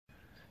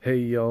Hey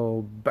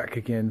y'all, back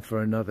again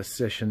for another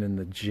session in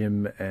the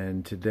gym,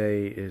 and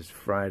today is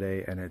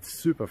Friday and it's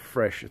super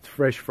fresh. It's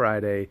Fresh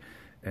Friday,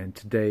 and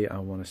today I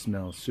want to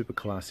smell super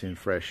classy and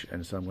fresh,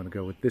 and so I'm going to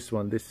go with this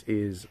one. This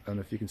is, I don't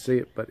know if you can see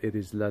it, but it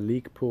is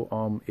Lalique Pour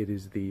Homme. It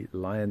is the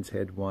lion's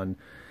head one,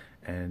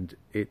 and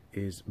it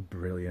is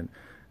brilliant.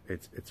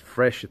 It's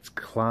fresh, it's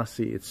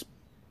classy, it's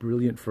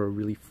brilliant for a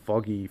really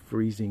foggy,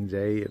 freezing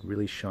day. It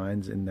really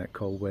shines in that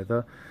cold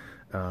weather.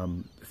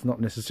 It's not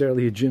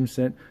necessarily a gym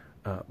scent,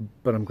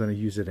 but I'm going to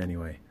use it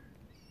anyway.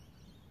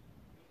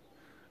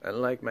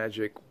 And like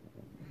magic,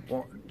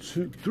 1,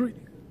 2, 3,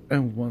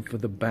 and one for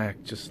the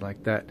back, just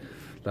like that.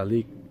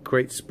 Lalique,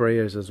 great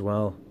sprayers as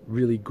well.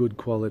 Really good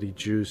quality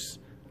juice.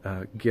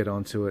 Get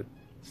onto it.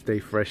 Stay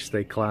fresh,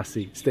 stay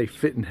classy, stay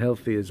fit and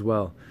healthy as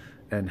well,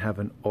 and have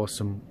an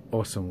awesome,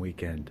 awesome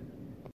weekend.